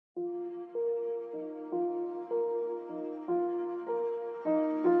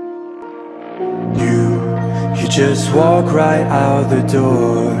You just walk right out the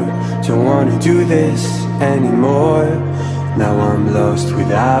door. Don't wanna do this anymore. Now I'm lost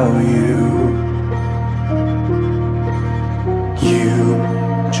without you. You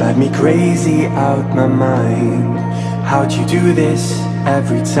drive me crazy out my mind. How'd you do this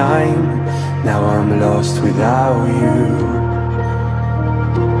every time? Now I'm lost without you.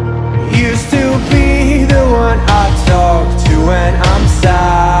 Used to be the one I talk to when I'm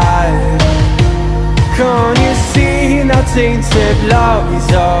sad. Can't you see now tainted love is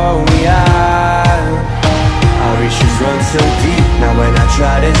all we have? Our issues run so deep, now when I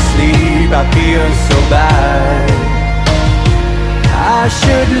try to sleep I feel so bad. I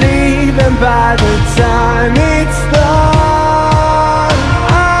should leave, and by the time it's done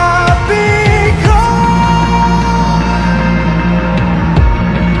I'll be gone.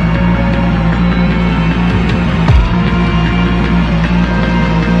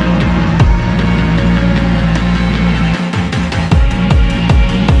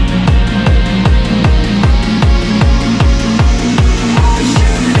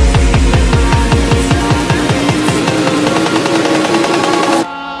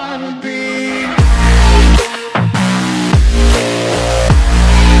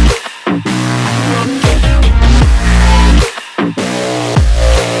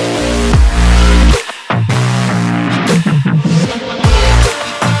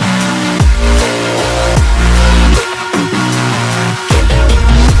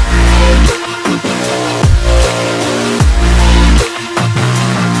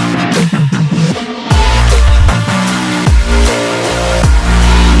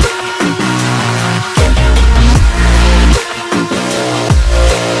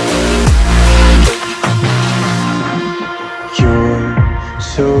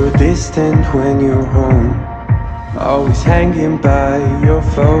 Distant when you're home, always hanging by your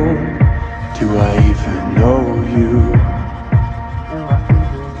phone. Do I even know you?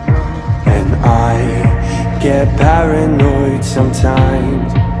 And I get paranoid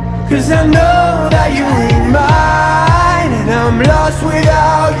sometimes, 'cause I know that you're in mine, and I'm lost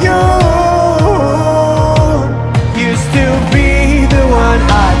without you. Used to be the one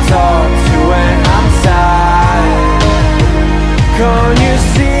I talk to when I'm sad. Can't you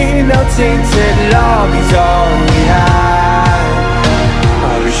see now tainted love is all we have?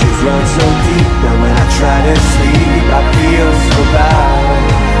 Our issues run so deep, now when I try to sleep I feel so bad.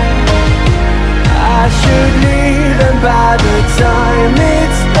 I should leave, and by the time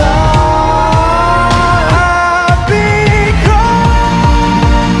it's